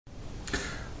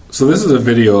So this is a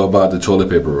video about the toilet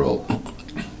paper roll.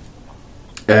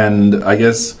 And I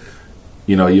guess,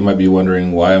 you might be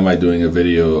wondering, why am I doing a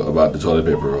video about the toilet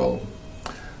paper roll?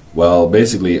 Well,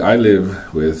 basically, I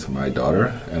live with my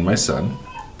daughter and my son.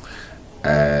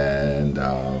 And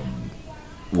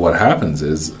what happens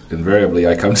is, invariably,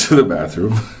 I come to the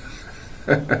bathroom.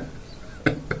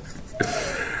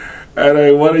 And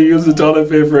I want to use the toilet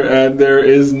paper, and there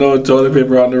is no toilet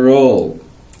paper on the roll.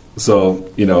 So,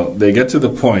 they get to the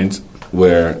point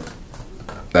where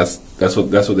that's what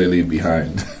they leave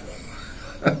behind.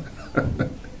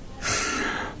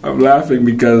 I'm laughing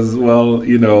because,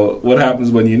 what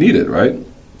happens when you need it, right?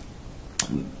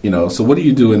 So what do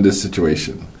you do in this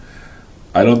situation?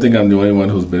 I don't think I'm the only one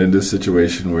who's been in this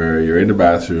situation where you're in the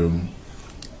bathroom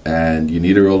and you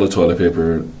need a roll of toilet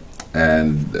paper,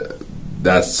 and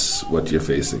that's what you're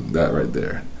facing, that right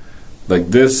there. Like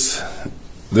this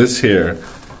here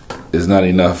is not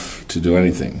enough to do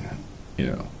anything,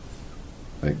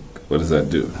 Like, what does that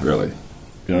do, really?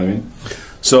 You know what I mean?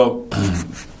 So,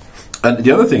 and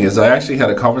the other thing is, I actually had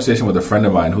a conversation with a friend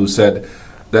of mine who said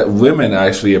that women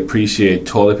actually appreciate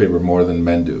toilet paper more than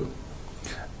men do.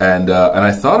 And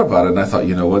I thought about it, and I thought,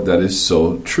 you know what, that is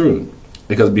so true.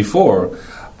 Because before,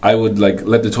 I would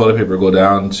let the toilet paper go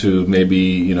down to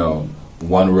maybe,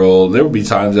 one roll. There would be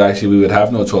times actually we would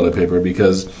have no toilet paper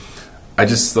because I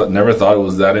just never thought it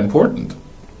was that important.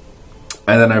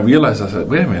 And then I realized, I said,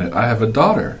 wait a minute, I have a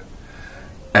daughter.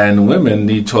 And women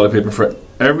need toilet paper for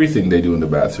everything they do in the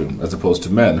bathroom, as opposed to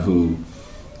men who,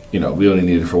 we only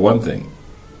need it for one thing.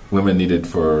 Women need it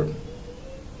for,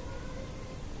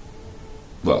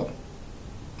 well,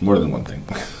 more than one thing.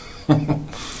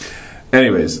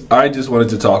 Anyways, I just wanted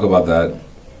to talk about that.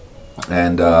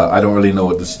 And I don't really know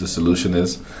what the solution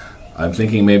is. I'm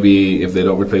thinking maybe if they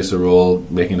don't replace the roll,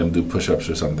 making them do push-ups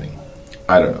or something.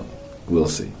 I don't know. We'll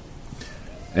see.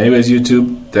 Anyways,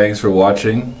 YouTube, thanks for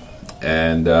watching.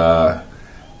 And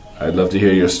I'd love to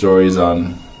hear your stories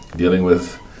on dealing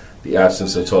with the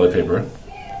absence of toilet paper.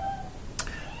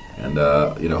 And,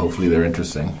 hopefully they're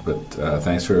interesting. But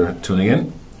thanks for tuning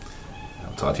in.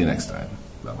 I'll talk to you next time.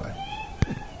 Bye-bye.